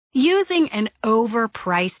Using an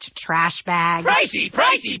overpriced trash bag. Pricey,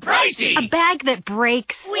 pricey, pricey! A bag that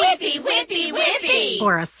breaks. Whippy, whippy, whippy!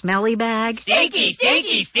 Or a smelly bag. Stinky,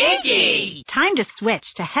 stinky, stinky! Time to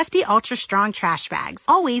switch to Hefty Ultra Strong trash bags,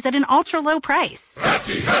 always at an ultra low price.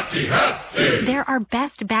 Hefty, hefty, hefty! They're our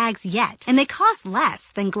best bags yet, and they cost less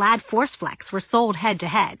than Glad Force Flex were sold head to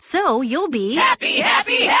head. So you'll be happy,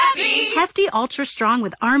 happy, happy! Hefty Ultra Strong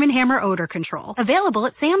with Arm & Hammer odor control. Available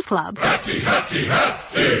at Sam's Club. Hefty, hefty,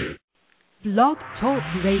 hefty! Blog Talk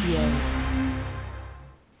Radio.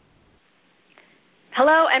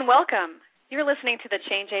 Hello and welcome. You're listening to the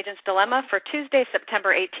Change Agent's Dilemma for Tuesday,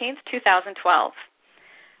 September 18th, 2012.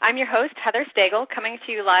 I'm your host, Heather Stagel, coming to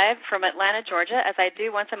you live from Atlanta, Georgia, as I do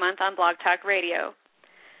once a month on Blog Talk Radio.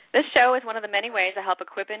 This show is one of the many ways I help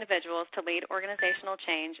equip individuals to lead organizational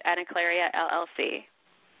change at Enclaria, LLC.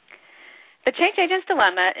 The Change Agent's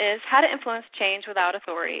Dilemma is how to influence change without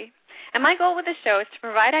authority. And my goal with this show is to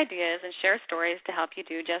provide ideas and share stories to help you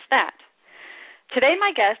do just that. Today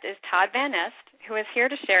my guest is Todd Van Nest, who is here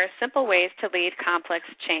to share simple ways to lead complex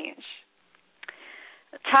change.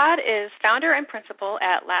 Todd is founder and principal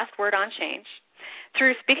at Last Word on Change.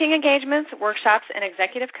 Through speaking engagements, workshops, and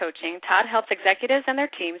executive coaching, Todd helps executives and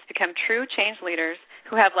their teams become true change leaders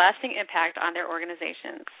who have lasting impact on their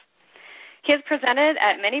organizations. He has presented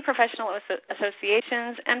at many professional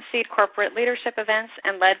associations, emceed corporate leadership events,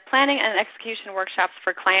 and led planning and execution workshops for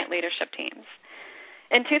client leadership teams.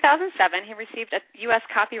 In 2007, he received a U.S.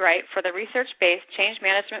 copyright for the research-based change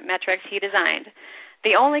management metrics he designed,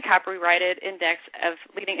 the only copyrighted index of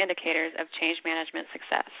leading indicators of change management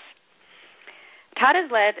success. Todd has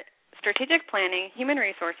led strategic planning, human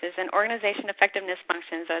resources, and organization effectiveness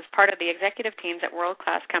functions as part of the executive teams at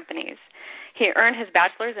world-class companies. He earned his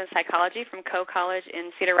bachelor's in psychology from Coe College in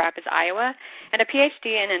Cedar Rapids, Iowa, and a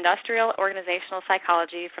PhD in industrial organizational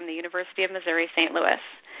psychology from the University of Missouri, St. Louis.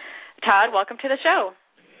 Todd, welcome to the show.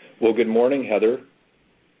 Well, good morning, Heather.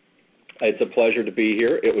 It's a pleasure to be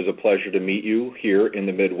here. It was a pleasure to meet you here in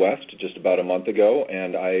the Midwest just about a month ago,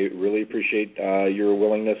 and I really appreciate your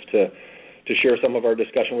willingness to share some of our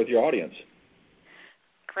discussion with your audience.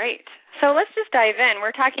 Great. So let's just dive in.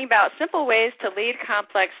 We're talking about simple ways to lead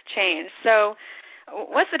complex change. So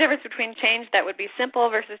what's the difference between change that would be simple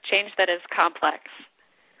versus change that is complex?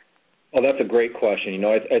 Well, that's a great question. You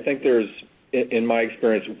know, I think there's, in my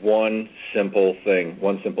experience, one simple thing,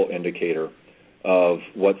 one simple indicator of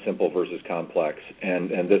what's simple versus complex, and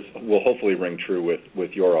this will hopefully ring true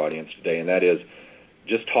with your audience today, and that is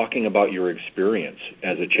just talking about your experience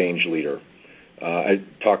as a change leader. I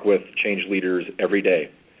talk with change leaders every day,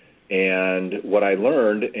 and what I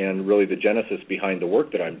learned, and really the genesis behind the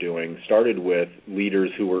work that I'm doing, started with leaders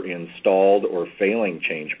who were in stalled or failing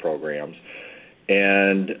change programs.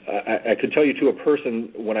 And I could tell you to a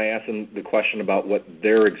person, when I asked them the question about what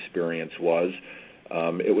their experience was,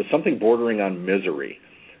 it was something bordering on misery,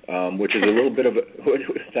 which is a little bit of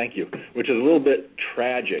thank you, which is a little bit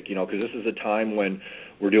tragic, you know, because this is a time when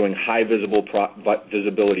we're doing high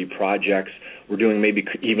visibility projects. We're doing maybe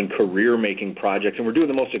even career-making projects, and we're doing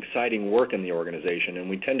the most exciting work in the organization. And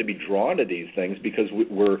we tend to be drawn to these things because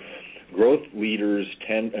we're growth leaders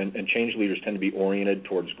and change leaders tend to be oriented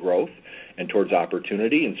towards growth and towards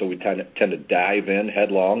opportunity, and so we tend to dive in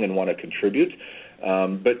headlong and want to contribute.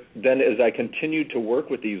 But then as I continued to work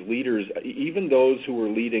with these leaders, even those who were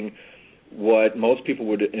leading what most people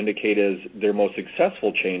would indicate as their most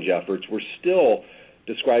successful change efforts were still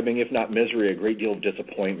describing, if not misery, a great deal of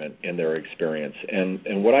disappointment in their experience.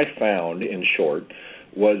 And what I found, in short,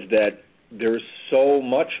 was that there's so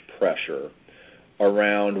much pressure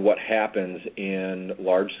around what happens in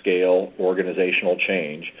large-scale organizational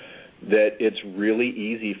change that it's really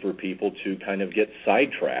easy for people to kind of get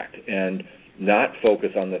sidetracked and not focus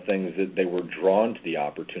on the things that they were drawn to the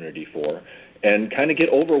opportunity for, and kind of get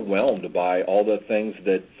overwhelmed by all the things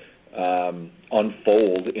that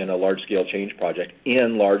unfold in a large-scale change project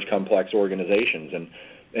in large, complex organizations. And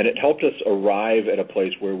it helped us arrive at a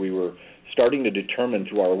place where we were starting to determine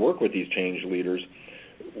through our work with these change leaders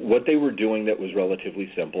what they were doing that was relatively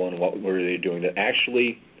simple and what were they doing that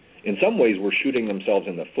actually, in some ways, were shooting themselves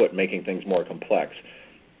in the foot, making things more complex.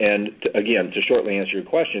 And again, to shortly answer your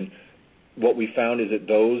question, what we found is that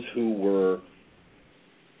those who were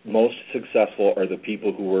most successful are the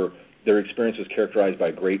people who were, their experience was characterized by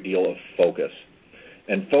a great deal of focus.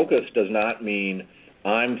 And focus does not mean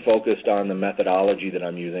I'm focused on the methodology that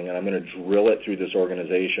I'm using and I'm going to drill it through this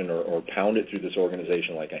organization or pound it through this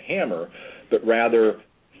organization like a hammer, but rather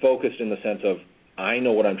focused in the sense of I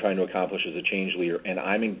know what I'm trying to accomplish as a change leader, and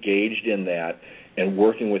I'm engaged in that and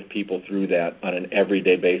working with people through that on an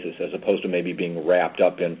everyday basis, as opposed to maybe being wrapped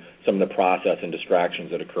up in some of the process and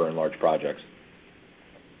distractions that occur in large projects.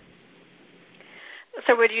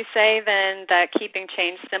 So would you say then that keeping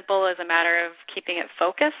change simple is a matter of keeping it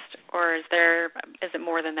focused, or is it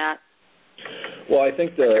more than that? Well, I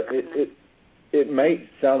think it might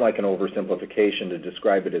sound like an oversimplification to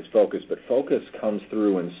describe it as focus, but focus comes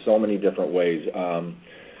through in so many different ways.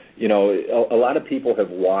 A lot of people have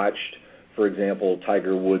watched, for example,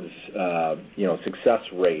 Tiger Woods' success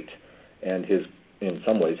rate and in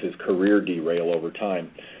some ways his career derail over time.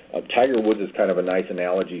 Tiger Woods is kind of a nice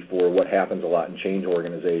analogy for what happens a lot in change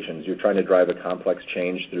organizations. You're trying to drive a complex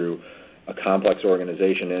change through a complex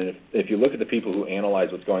organization, and if you look at the people who analyze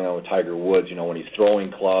what's going on with Tiger Woods, when he's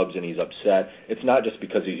throwing clubs and he's upset, it's not just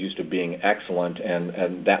because he's used to being excellent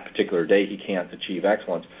and that particular day he can't achieve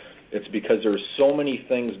excellence. It's because there's so many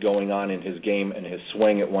things going on in his game and his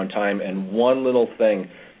swing at one time, and one little thing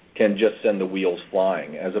can just send the wheels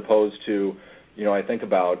flying, as opposed to, I think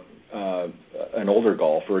about an older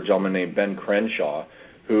golfer, a gentleman named Ben Crenshaw,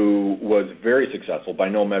 who was very successful, by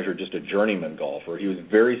no measure just a journeyman golfer. He was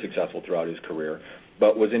very successful throughout his career,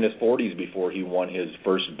 but was in his 40s before he won his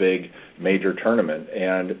first big major tournament.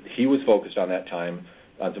 And he was focused on that time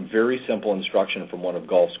on some very simple instruction from one of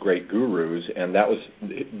golf's great gurus, and that was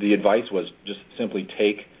the advice was just simply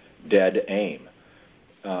take dead aim.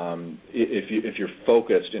 If you're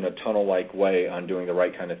focused in a tunnel-like way on doing the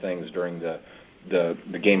right kind of things during the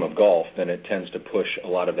game of golf, then it tends to push a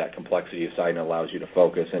lot of that complexity aside and allows you to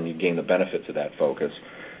focus, and you gain the benefits of that focus.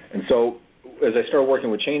 And so as I started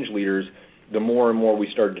working with change leaders, the more and more we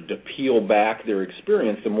started to peel back their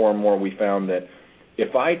experience, the more and more we found that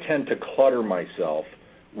if I tend to clutter myself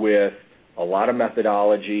with a lot of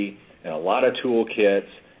methodology and a lot of toolkits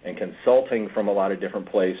and consulting from a lot of different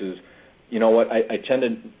places, I tend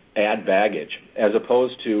to add baggage, as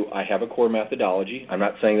opposed to I have a core methodology. I'm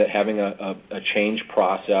not saying that having a change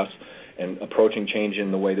process and approaching change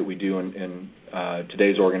in the way that we do in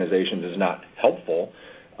today's organizations is not helpful,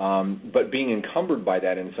 but being encumbered by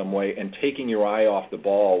that in some way and taking your eye off the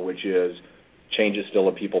ball, which is change is still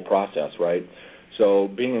a people process, right? So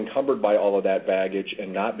being encumbered by all of that baggage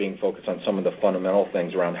and not being focused on some of the fundamental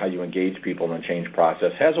things around how you engage people in the change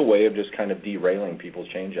process has a way of just kind of derailing people's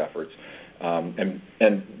change efforts.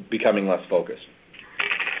 And becoming less focused.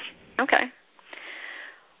 Okay.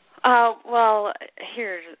 Well,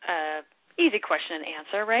 here's an easy question and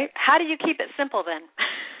answer, right? How do you keep it simple then?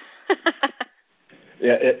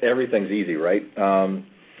 Yeah, everything's easy, right?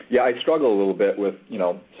 I struggle a little bit with,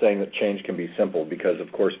 saying that change can be simple because,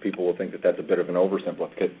 of course, people will think that that's a bit of an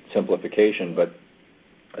oversimplification. But,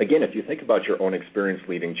 again, if you think about your own experience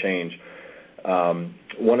leading change,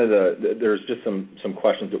 there's just some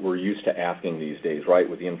questions that we're used to asking these days, right,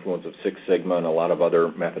 with the influence of Six Sigma and a lot of other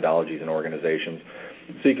methodologies in organizations.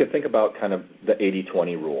 So you could think about kind of the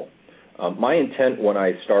 80-20 rule. My intent when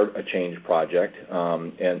I start a change project,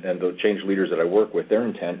 and the change leaders that I work with, their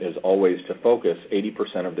intent is always to focus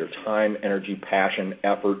 80% of their time, energy, passion,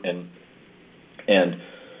 effort, and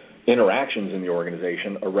interactions in the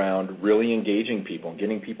organization around really engaging people and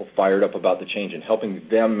getting people fired up about the change and helping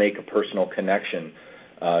them make a personal connection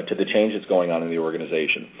to the change that's going on in the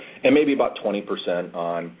organization. And maybe about 20%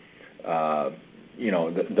 on,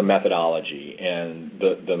 the methodology and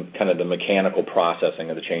the kind of the mechanical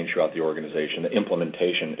processing of the change throughout the organization, the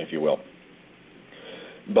implementation, if you will.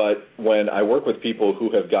 But when I work with people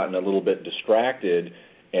who have gotten a little bit distracted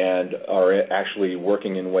and are actually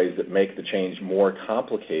working in ways that make the change more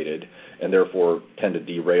complicated and therefore tend to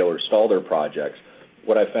derail or stall their projects,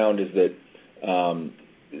 what I found is that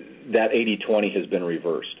that 80-20 has been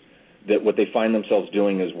reversed. That what they find themselves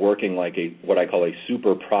doing is working like what I call a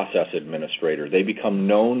super process administrator. They become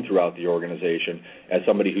known throughout the organization as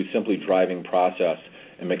somebody who's simply driving process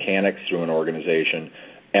and mechanics through an organization,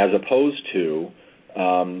 as opposed to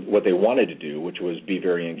what they wanted to do, which was be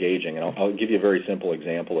very engaging. And I'll give you a very simple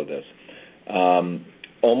example of this.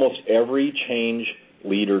 Almost every change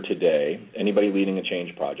leader today, anybody leading a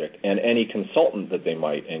change project, and any consultant that they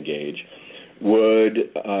might engage, would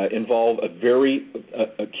involve a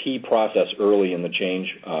key process early in the change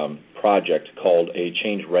project called a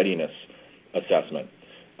change readiness assessment.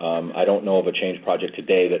 I don't know of a change project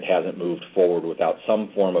today that hasn't moved forward without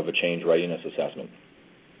some form of a change readiness assessment.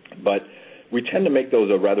 But we tend to make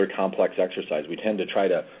those a rather complex exercise. We tend to try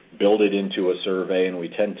to build it into a survey, and we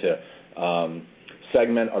tend to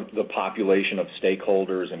segment the population of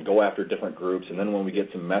stakeholders and go after different groups. And then when we get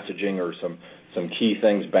some messaging or some some key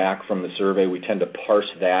things back from the survey. We tend to parse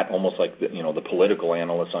that almost like the political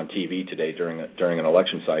analysts on TV today during an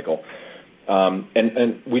election cycle.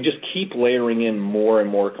 And we just keep layering in more and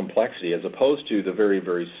more complexity as opposed to the very,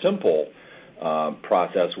 very simple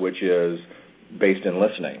process, which is based in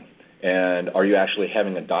listening. And are you actually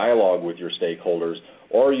having a dialogue with your stakeholders,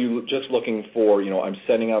 or are you just looking for, I'm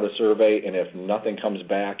sending out a survey, and if nothing comes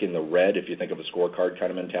back in the red, if you think of a scorecard kind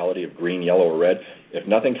of mentality of green, yellow, or red, if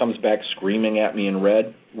nothing comes back screaming at me in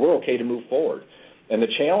red, we're okay to move forward. And the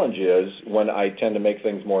challenge is when I tend to make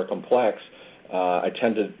things more complex, I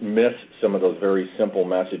tend to miss some of those very simple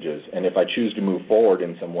messages. And if I choose to move forward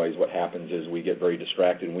in some ways, what happens is we get very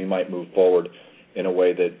distracted, and we might move forward in a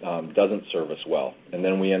way that doesn't serve us well. And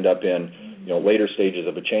then we end up in later stages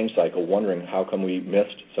of a change cycle wondering how come we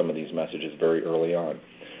missed some of these messages very early on.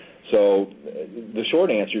 So the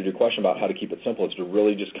short answer to your question about how to keep it simple is to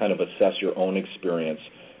really just kind of assess your own experience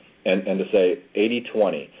and to say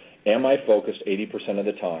 80-20. Am I focused 80% of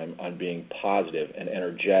the time on being positive and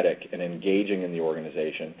energetic and engaging in the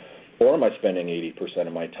organization, or am I spending 80%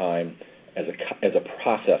 of my time as a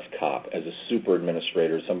process cop, as a super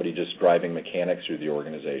administrator, somebody just driving mechanics through the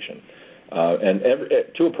organization? And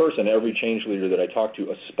to a person, every change leader that I talk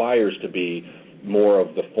to aspires to be more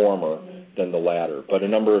of the former than the latter. But a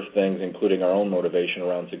number of things, including our own motivation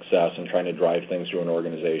around success and trying to drive things through an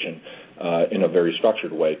organization in a very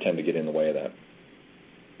structured way, tend to get in the way of that.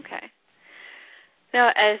 Okay. Now,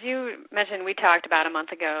 as you mentioned, we talked about a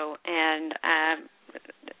month ago, and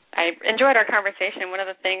I enjoyed our conversation. One of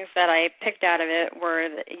the things that I picked out of it were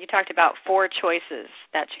that you talked about 4 choices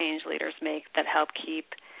that change leaders make that help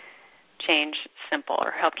keep change simple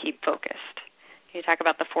or help keep focused. Can you talk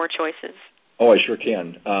about the 4 choices? Oh, I sure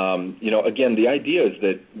can. Again, the idea is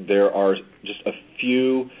that there are just a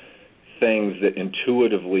few things that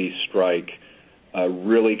intuitively strike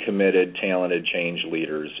really committed, talented change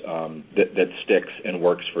leaders that sticks and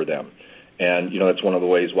works for them. And, that's one of the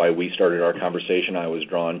ways why we started our conversation. I was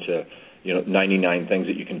drawn to, 99 things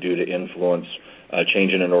that you can do to influence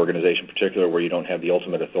change in an organization, particularly where you don't have the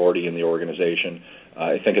ultimate authority in the organization.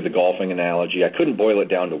 I think of the golfing analogy. I couldn't boil it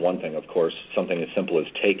down to one thing, of course, something as simple as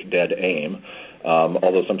take dead aim,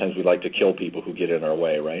 although sometimes we like to kill people who get in our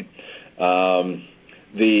way, right?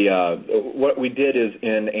 What we did is,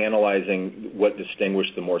 in analyzing what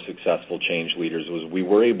distinguished the more successful change leaders, was we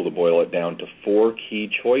were able to boil it down to 4 key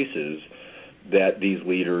choices that these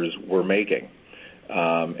leaders were making.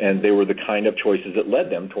 And they were the kind of choices that led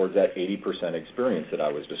them towards that 80% experience that I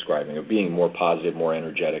was describing, of being more positive, more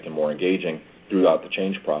energetic, and more engaging throughout the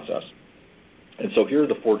change process. And so here are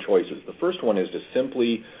the 4 choices. The first one is to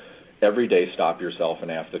simply, every day, stop yourself and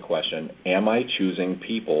ask the question, am I choosing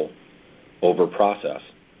people over process?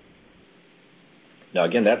 Now,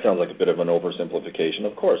 again, that sounds like a bit of an oversimplification.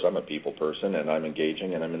 Of course, I'm a people person, and I'm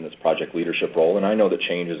engaging, and I'm in this project leadership role, and I know that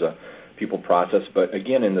change is a people process. But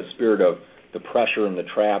again, in the spirit of the pressure and the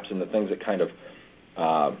traps and the things that kind of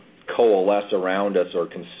coalesce around us or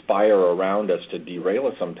conspire around us to derail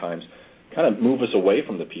us sometimes, kind of move us away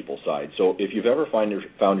from the people side. So if you've ever found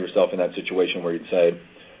yourself in that situation where you'd say,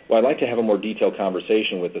 well, I'd like to have a more detailed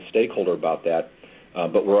conversation with the stakeholder about that,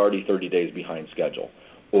 but we're already 30 days behind schedule,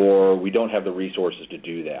 or we don't have the resources to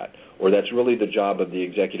do that, or that's really the job of the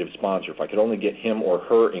executive sponsor. If I could only get him or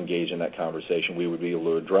her engaged in that conversation, we would be able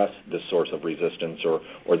to address this source of resistance or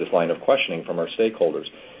this line of questioning from our stakeholders.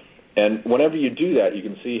 And whenever you do that, you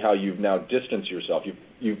can see how you've now distanced yourself.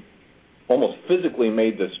 You've almost physically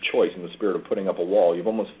made this choice, in the spirit of putting up a wall. You've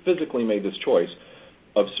almost physically made this choice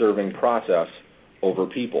of serving process over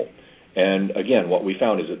people. And again, what we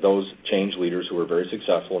found is that those change leaders who were very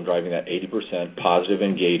successful in driving that 80% positive,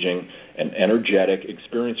 engaging, and energetic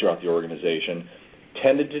experience throughout the organization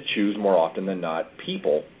tended to choose more often than not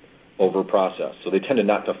people over process. So they tended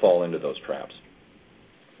not to fall into those traps.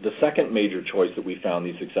 The second major choice that we found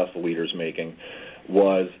these successful leaders making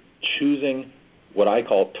was choosing what I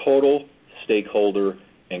call total stakeholder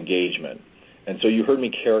engagement. And so you heard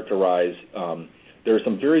me characterize, there are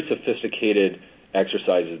some very sophisticated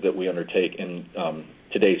exercises that we undertake in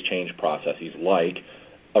today's change processes, like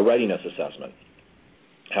a readiness assessment.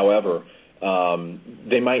 However,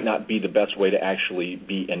 they might not be the best way to actually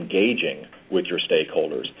be engaging with your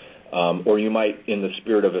stakeholders. Or you might, in the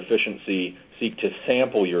spirit of efficiency, seek to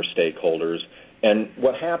sample your stakeholders. And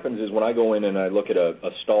what happens is when I go in and I look at a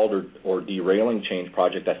stalled or derailing change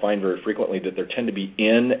project, I find very frequently that there tend to be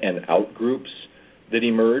in and out groups that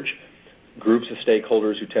emerge, groups of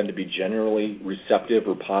stakeholders who tend to be generally receptive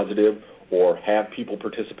or positive or have people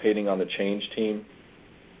participating on the change team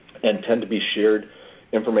and tend to be shared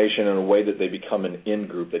information in a way that they become an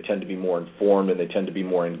in-group. They tend to be more informed and they tend to be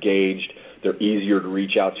more engaged. They're easier to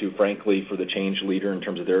reach out to, frankly, for the change leader in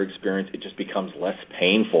terms of their experience. It just becomes less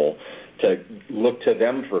painful to look to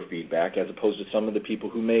them for feedback as opposed to some of the people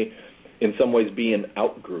who may in some ways be an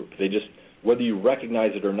out-group. They just, whether you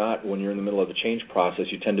recognize it or not when you're in the middle of the change process,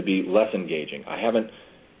 you tend to be less engaging. I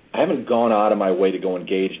haven't gone out of my way to go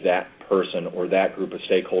engage that person or that group of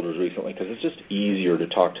stakeholders recently because it's just easier to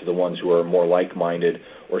talk to the ones who are more like-minded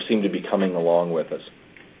or seem to be coming along with us.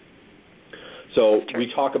 So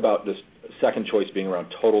we talk about this second choice being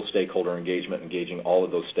around total stakeholder engagement, engaging all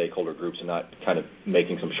of those stakeholder groups and not kind of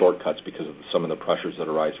making some shortcuts because of some of the pressures that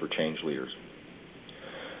arise for change leaders.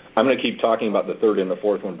 I'm going to keep talking about the third and the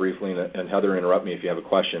fourth one briefly, and Heather, interrupt me if you have a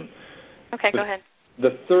question. Okay, go ahead.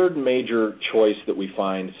 The third major choice that we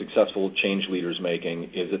find successful change leaders making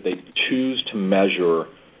is that they choose to measure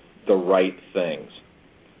the right things.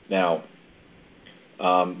 Now,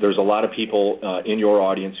 there's a lot of people in your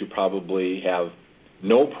audience who probably have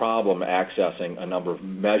no problem accessing a number of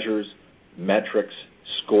measures, metrics,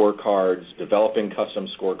 scorecards, developing custom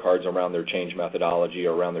scorecards around their change methodology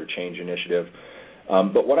or around their change initiative.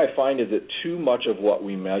 But what I find is that too much of what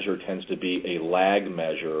we measure tends to be a lag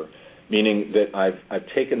measure, meaning that I've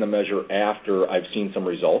taken the measure after I've seen some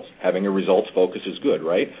results. Having a results focus is good,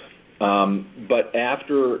 right? But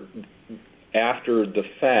after the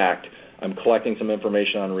fact, I'm collecting some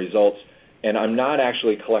information on results, and I'm not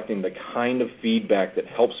actually collecting the kind of feedback that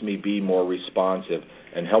helps me be more responsive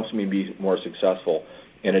and helps me be more successful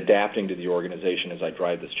in adapting to the organization as I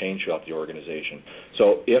drive this change throughout the organization.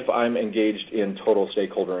 So if I'm engaged in total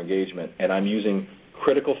stakeholder engagement and I'm using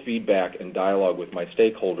critical feedback and dialogue with my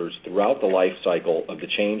stakeholders throughout the life cycle of the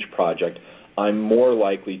change project, I'm more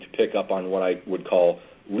likely to pick up on what I would call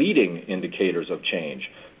leading indicators of change.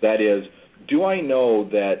 That is, do I know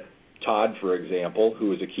that Todd, for example,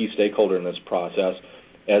 who is a key stakeholder in this process,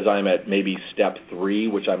 as I'm at maybe step 3,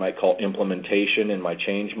 which I might call implementation in my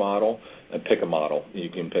change model, and pick a model. You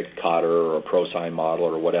can pick a Cotter or a ProSign model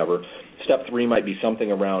or whatever. Step 3 might be something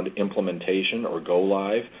around implementation or go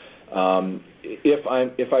live.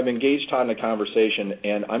 If I've engaged Todd in a conversation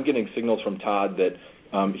and I'm getting signals from Todd that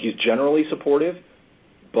he's generally supportive,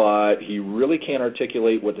 but he really can't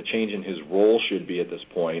articulate what the change in his role should be at this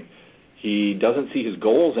point, he doesn't see his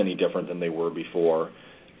goals any different than they were before,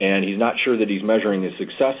 and he's not sure that he's measuring his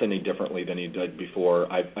success any differently than he did before,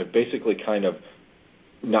 I've basically kind of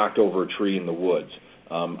knocked over a tree in the woods.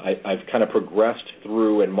 I've kind of progressed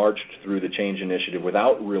through and marched through the change initiative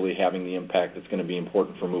without really having the impact that's going to be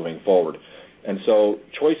important for moving forward. And so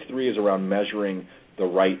choice 3 is around measuring the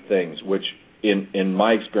right things, which in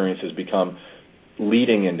my experience has become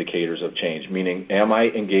leading indicators of change, meaning am I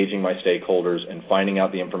engaging my stakeholders and finding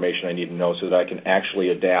out the information I need to know so that I can actually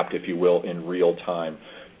adapt, if you will, in real time.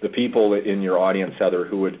 The people in your audience, Heather,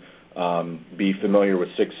 who would be familiar with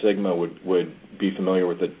Six Sigma would be familiar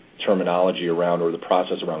with the terminology around or the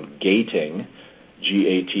process around gating,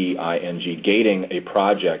 G-A-T-I-N-G, gating a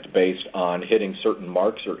project based on hitting certain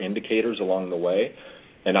marks or indicators along the way.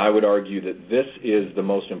 And I would argue that this is the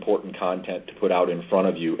most important content to put out in front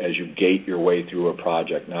of you as you gate your way through a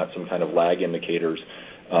project, not some kind of lag indicators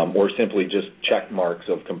or simply just check marks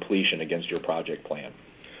of completion against your project plan.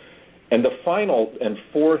 And the final and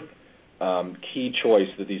fourth key choice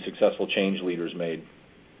that these successful change leaders made,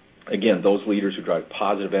 again, those leaders who drive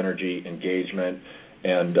positive energy, engagement,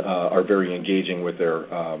 and are very engaging with their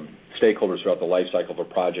stakeholders throughout the life cycle of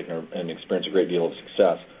a project and experience a great deal of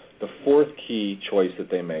success. The fourth key choice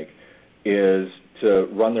that they make is to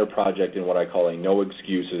run their project in what I call a no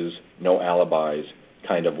excuses, no alibis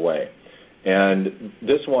kind of way. And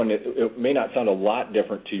this one, it may not sound a lot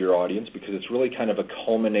different to your audience because it's really kind of a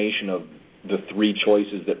culmination of the 3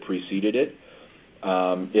 choices that preceded it.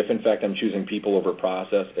 If, in fact, I'm choosing people over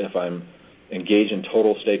process, if I'm engaged in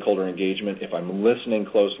total stakeholder engagement, if I'm listening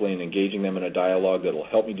closely and engaging them in a dialogue that will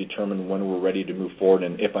help me determine when we're ready to move forward,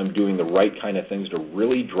 and if I'm doing the right kind of things to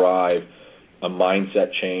really drive a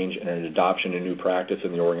mindset change and an adoption of new practice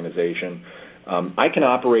in the organization, I can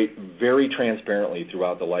operate very transparently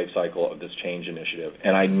throughout the life cycle of this change initiative.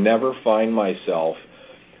 And I never find myself,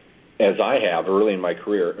 as I have early in my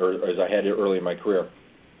career, or as I had early in my career,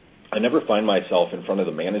 I never find myself in front of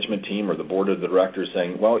the management team or the board of the directors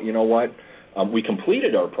saying, well, you know what, we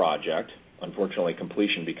completed our project. Unfortunately,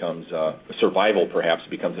 completion becomes, survival perhaps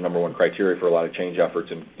becomes the number one criteria for a lot of change efforts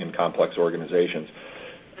in complex organizations.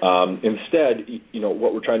 Instead,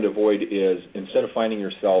 what we're trying to avoid is, instead of finding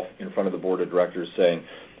yourself in front of the board of directors saying,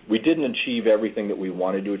 we didn't achieve everything that we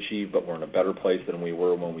wanted to achieve, but we're in a better place than we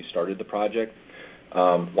were when we started the project.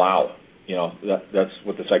 Wow. that's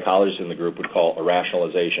what the psychologists in the group would call a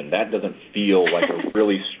rationalization. That doesn't feel like a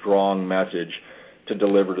really strong message to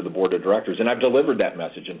deliver to the board of directors. And I've delivered that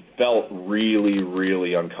message and felt really,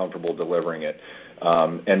 really uncomfortable delivering it,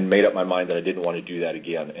 and made up my mind that I didn't want to do that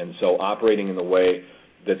again. And so operating in the way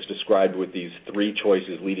that's described with these three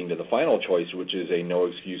choices leading to the final choice, which is a no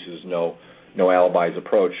excuses, no alibis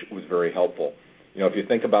approach, was very helpful. If you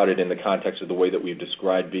think about it in the context of the way that we've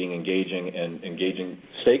described being engaging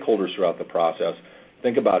stakeholders throughout the process,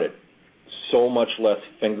 think about it. So much less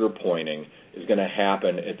finger pointing is going to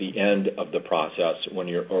happen at the end of the process when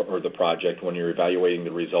or the project when you're evaluating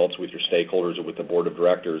the results with your stakeholders or with the board of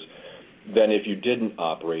directors than if you didn't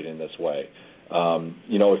operate in this way.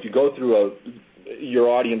 If you go through your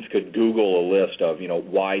audience could Google a list of,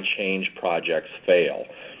 why change projects fail.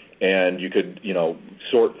 And you could,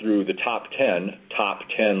 sort through the top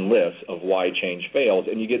 10 lists of why change fails,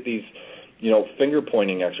 and you get these,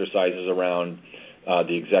 finger-pointing exercises around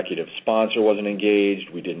the executive sponsor wasn't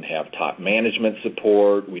engaged, we didn't have top management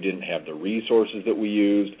support, we didn't have the resources that we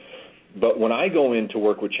used. But when I go in to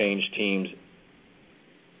work with change teams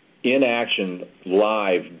in action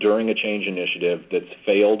live during a change initiative that's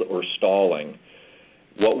failed or stalling,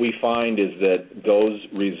 what we find is that those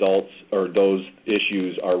results or those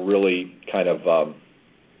issues are really kind of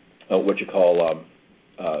what you call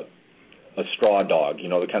a straw dog,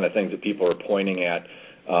 the kind of things that people are pointing at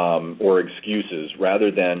or excuses,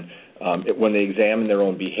 rather than when they examine their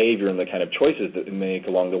own behavior and the kind of choices that they make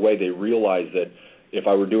along the way, they realize that if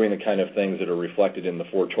I were doing the kind of things that are reflected in the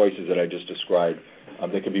four choices that I just described,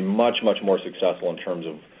 they could be much, much more successful in terms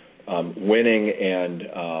of winning and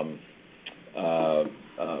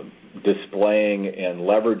displaying and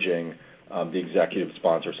leveraging the executive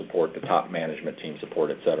sponsor support, the top management team support,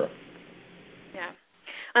 et cetera. Yeah.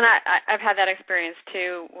 And I've had that experience,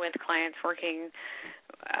 too, with clients working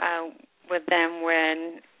with them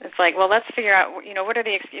when it's like, well, let's figure out, what are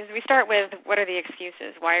the excuses? We start with what are the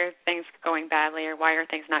excuses? Why are things going badly, or why are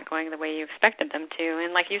things not going the way you expected them to?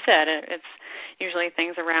 And like you said, it's usually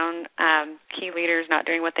things around key leaders not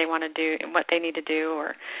doing what they want to do, what they need to do,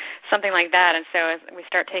 or something like that. And so as we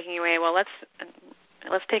start taking away, well, let's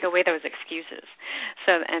take away those excuses,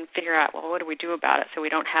 and figure out, well, what do we do about it so we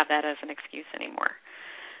don't have that as an excuse anymore?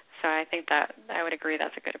 So I think that I would agree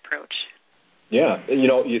that's a good approach. Yeah,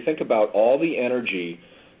 you think about all the energy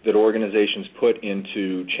that organizations put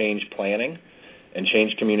into change planning and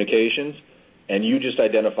change communications, and you just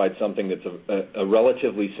identified something that's a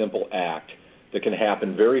relatively simple act that can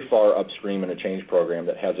happen very far upstream in a change program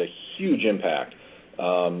that has a huge impact.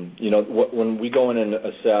 When we go in and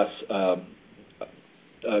assess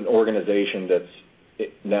an organization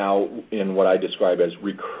that's now in what I describe as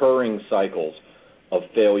recurring cycles of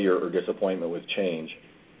failure or disappointment with change,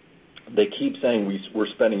 they keep saying we're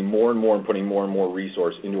spending more and more and putting more and more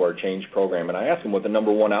resource into our change program. And I asked them what the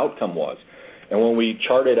number one outcome was. And when we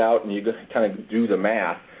chart it out and you kind of do the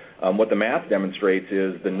math, what the math demonstrates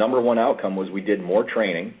is the number one outcome was we did more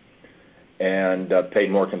training and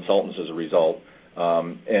paid more consultants as a result.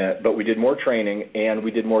 But we did more training and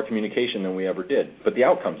we did more communication than we ever did. But the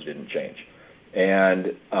outcomes didn't change.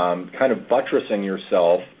 And kind of buttressing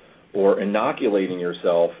yourself or inoculating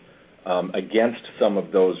yourself against some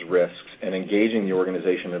of those risks and engaging the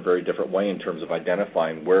organization in a very different way in terms of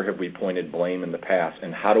identifying where have we pointed blame in the past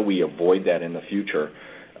and how do we avoid that in the future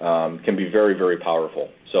can be very, very powerful.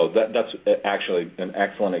 So that's actually an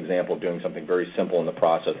excellent example of doing something very simple in the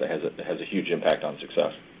process that has a huge impact on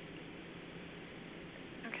success.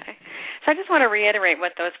 Okay. So I just want to reiterate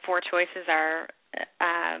what those four choices are.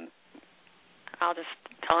 I'll just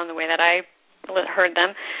tell them the way that I heard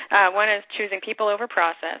them. One is choosing people over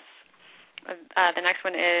process. The next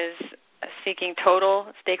one is seeking total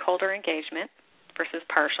stakeholder engagement versus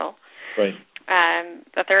partial. Right.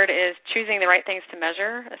 The third is choosing the right things to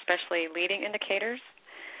measure, especially leading indicators,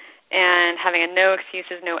 and having a no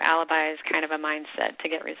excuses, no alibis kind of a mindset to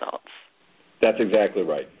get results. That's exactly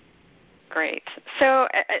right. Great. So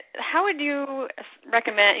how would you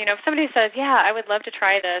recommend, if somebody says, yeah, I would love to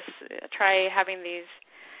try this, try having these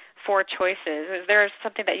four choices, is there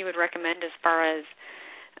something that you would recommend as far as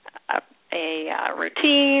a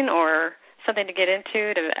routine or something to get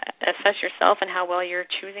into to assess yourself and how well you're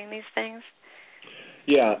choosing these things?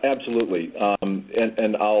 Yeah, absolutely.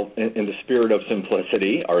 And I'll, in the spirit of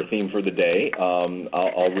simplicity, our theme for the day,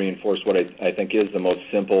 I'll reinforce what I think is the most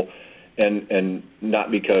simple, and not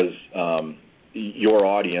because your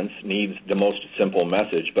audience needs the most simple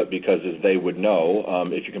message, but because, as they would know,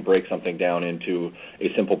 if you can break something down into a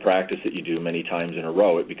simple practice that you do many times in a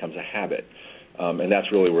row, it becomes a habit. And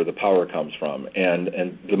that's really where the power comes from.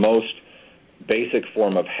 And the most basic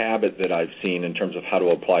form of habit that I've seen in terms of how to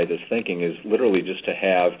apply this thinking is literally just to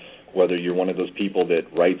have, whether you're one of those people that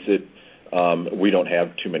writes it, we don't have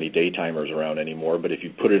too many daytimers around anymore, but if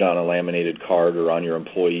you put it on a laminated card or on your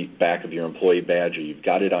back of your employee badge, or you've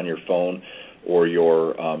got it on your phone or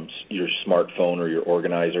your smartphone or your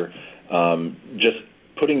organizer, just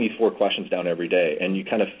putting these 4 questions down every day, and you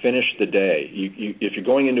kind of finish the day. If you're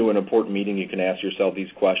going into an important meeting, you can ask yourself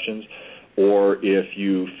these questions, or if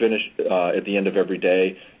you finish at the end of every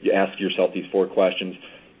day, you ask yourself these 4 questions.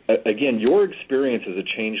 Again, your experience as a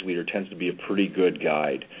change leader tends to be a pretty good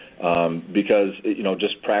guide because,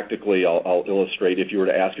 just practically, I'll illustrate. If you were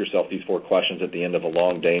to ask yourself these 4 questions at the end of a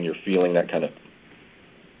long day and you're feeling that kind of,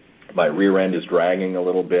 my rear end is dragging a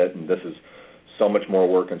little bit and this is so much more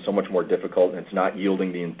work and so much more difficult and it's not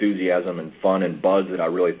yielding the enthusiasm and fun and buzz that I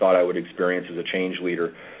really thought I would experience as a change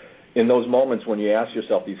leader. In those moments when you ask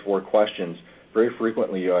yourself these 4 questions, very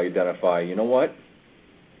frequently you identify, you know what?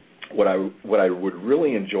 What I would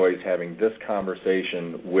really enjoy is having this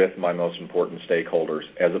conversation with my most important stakeholders,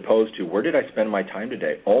 as opposed to, where did I spend my time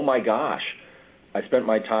today? Oh my gosh, I spent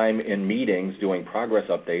my time in meetings doing progress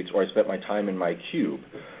updates, or I spent my time in my cube.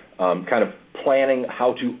 Kind of planning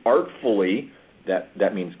how to artfully,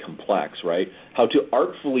 that means complex, right? How to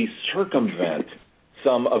artfully circumvent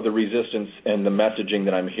some of the resistance and the messaging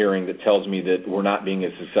that I'm hearing that tells me that we're not being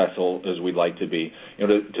as successful as we'd like to be.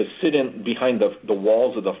 To sit in behind the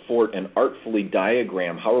walls of the fort and artfully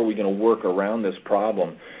diagram how are we going to work around this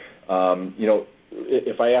problem.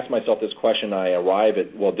 If I ask myself this question, I arrive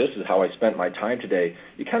at, well, this is how I spent my time today.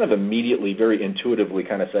 You kind of immediately, very intuitively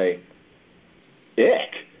kind of say,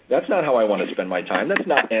 ick. That's not how I want to spend my time. That's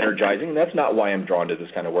not energizing. That's not why I'm drawn to this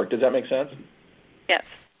kind of work. Does that make sense? Yes.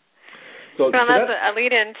 So that's a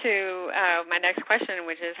lead into my next question,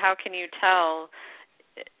 which is, how can you tell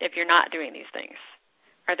if you're not doing these things?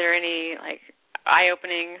 Are there any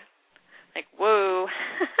eye-opening, whoa,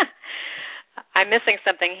 I'm missing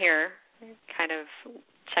something here, kind of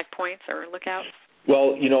checkpoints or lookouts?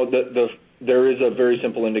 Well, there is a very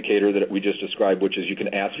simple indicator that we just described, which is you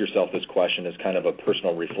can ask yourself this question as kind of a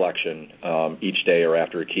personal reflection each day or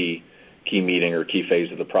after a key meeting or key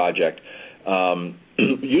phase of the project.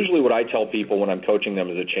 Usually what I tell people when I'm coaching them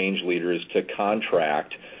as a change leader is to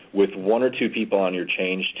contract with 1 or 2 people on your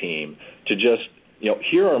change team to just,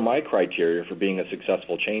 here are my criteria for being a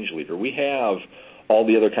successful change leader. We have all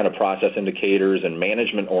the other kind of process indicators and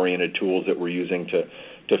management-oriented tools that we're using to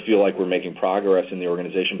feel like we're making progress in the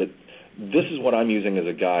organization, but this is what I'm using as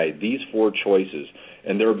a guide, these 4 choices,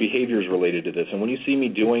 and there are behaviors related to this. And when you see me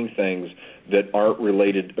doing things that aren't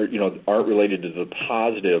related to the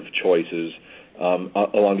positive choices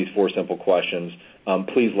along these 4 simple questions,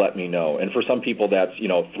 please let me know. And for some people, that's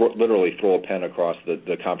literally throw a pen across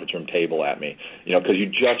the conference room table at me, because you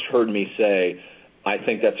just heard me say, I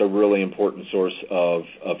think that's a really important source of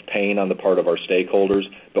pain on the part of our stakeholders,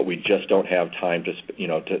 but we just don't have time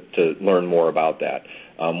to learn more about that.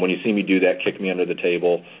 When you see me do that, kick me under the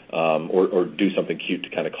table or do something cute to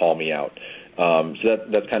kind of call me out. So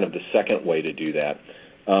that's kind of the second way to do that.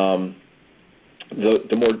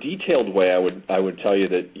 The more detailed way I would tell you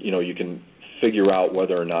that you can figure out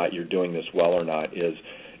whether or not you're doing this well or not is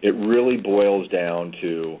it really boils down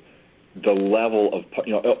to the level of,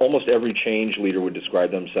 almost every change leader would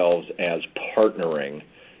describe themselves as partnering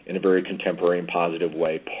in a very contemporary and positive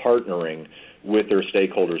way, partnering with their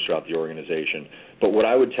stakeholders throughout the organization. But what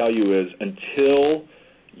I would tell you is until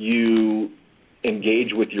you engage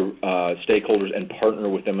with your stakeholders and partner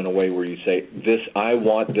with them in a way where you say, I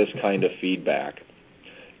want this kind of feedback.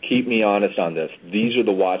 Keep me honest on this. These are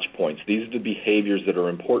the watch points. These are the behaviors that are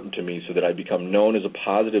important to me so that I become known as a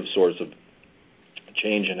positive source of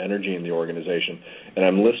change and energy in the organization, and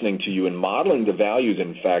I'm listening to you and modeling the values,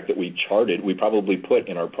 in fact, that we charted. We probably put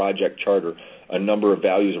in our project charter a number of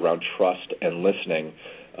values around trust and listening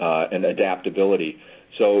and adaptability.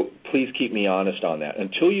 So please keep me honest on that.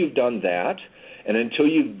 Until you've done that, and until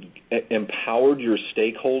you've empowered your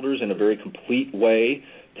stakeholders in a very complete way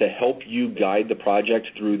to help you guide the project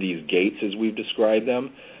through these gates as we've described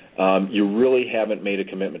them, you really haven't made a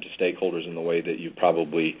commitment to stakeholders in the way that you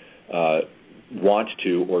probably want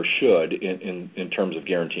to or should in terms of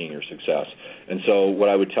guaranteeing your success. And so what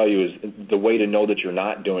I would tell you is the way to know that you're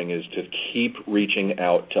not doing is to keep reaching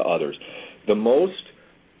out to others. The most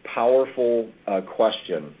powerful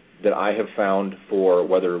question that I have found for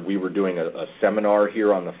whether we were doing a seminar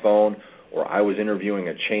here on the phone or I was interviewing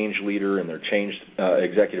a change leader and their change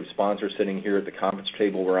executive sponsor sitting here at the conference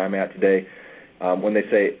table where I'm at today, when they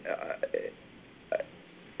say,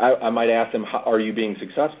 I might ask them, are you being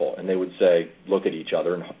successful? And they would say, look at each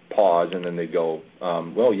other and pause, and then they'd go,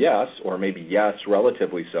 well, yes, or maybe yes,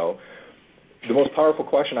 relatively so. The most powerful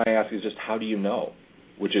question I ask is just, how do you know?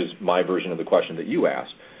 Which is my version of the question that you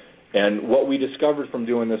asked. And what we discovered from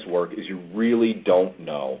doing this work is you really don't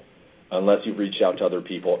know unless you've reached out to other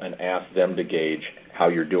people and asked them to gauge how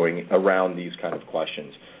you're doing around these kind of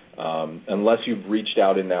questions. Unless you've reached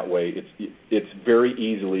out in that way, it's very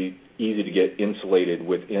easy to get insulated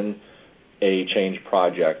within a change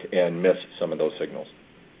project and miss some of those signals.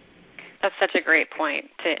 That's such a great point,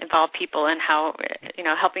 to involve people in how,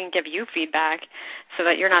 helping give you feedback so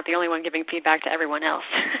that you're not the only one giving feedback to everyone else.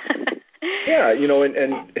 Yeah,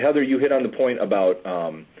 and Heather, you hit on the point about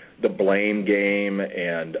the blame game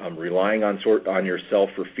and relying on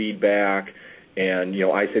yourself for feedback. And,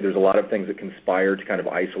 I say there's a lot of things that conspire to kind of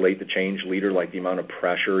isolate the change leader, like the amount of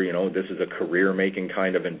pressure. This is a career-making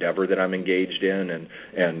kind of endeavor that I'm engaged in,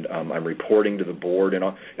 and I'm reporting to the board. And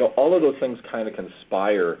all of those things kind of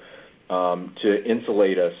conspire to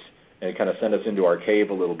insulate us and kind of send us into our cave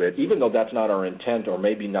a little bit, even though that's not our intent or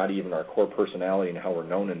maybe not even our core personality and how we're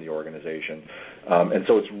known in the organization. And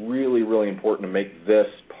so it's really, really important to make this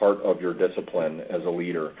part of your discipline as a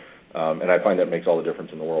leader. And I find that makes all the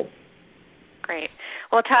difference in the world. Great.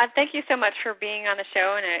 Well, Todd, thank you so much for being on the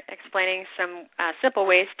show and explaining some simple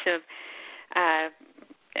ways to,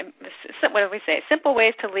 simple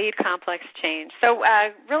ways to lead complex change. So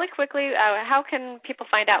really quickly, how can people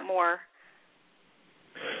find out more?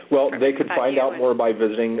 Well, they could find out more by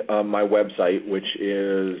visiting my website, which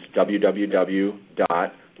is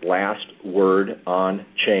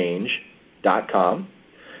www.lastwordonchange.com.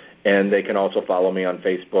 And they can also follow me on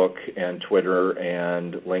Facebook and Twitter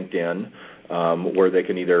and LinkedIn, where they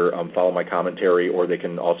can either follow my commentary or they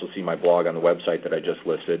can also see my blog on the website that I just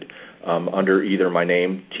listed under either my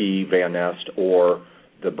name, T. Van Nest, or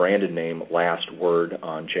the branded name, Last Word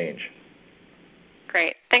on Change.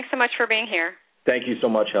 Great. Thanks so much for being here. Thank you so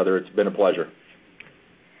much, Heather. It's been a pleasure.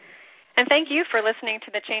 And thank you for listening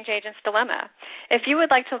to the Change Agent's Dilemma. If you would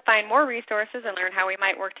like to find more resources and learn how we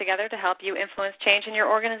might work together to help you influence change in your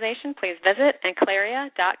organization, please visit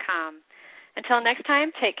enclaria.com. Until next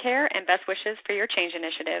time, take care and best wishes for your change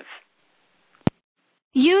initiative.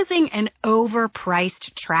 Using an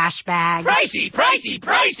overpriced trash bag. Pricey, pricey,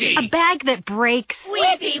 pricey. A bag that breaks.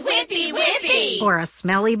 Whippy, whippy, whippy. Or a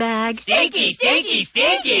smelly bag. Stinky, stinky,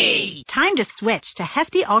 stinky. Time to switch to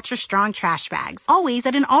Hefty Ultra Strong trash bags, always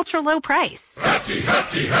at an ultra low price. Hefty,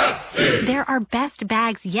 hefty, hefty. They're our best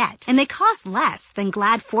bags yet, and they cost less than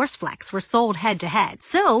Glad ForceFlex were sold head-to-head.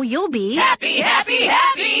 So you'll be happy, happy,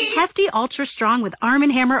 happy. Hefty Ultra Strong with Arm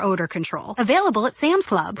 & Hammer odor control. Available at Sam's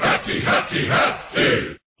Club. Hefty, hefty, hefty.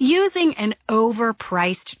 Using an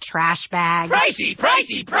overpriced trash bag. Pricey,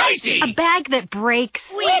 pricey, pricey. A bag that breaks.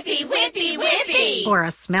 Whippy, whippy, whippy. Or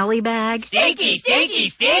a smelly bag. Stinky, stinky,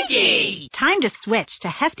 stinky. Time to switch to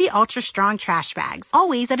Hefty Ultra Strong trash bags,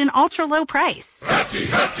 always at an ultra low price. Hefty,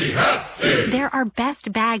 hefty, hefty. They're our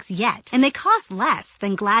best bags yet, and they cost less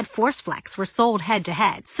than Glad ForceFlex were sold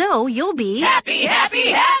head-to-head. So you'll be happy,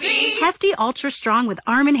 happy, happy. Hefty Ultra Strong with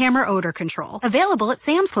Arm & Hammer odor control. Available at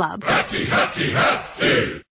Sam's Club. Hefty, hefty, hefty.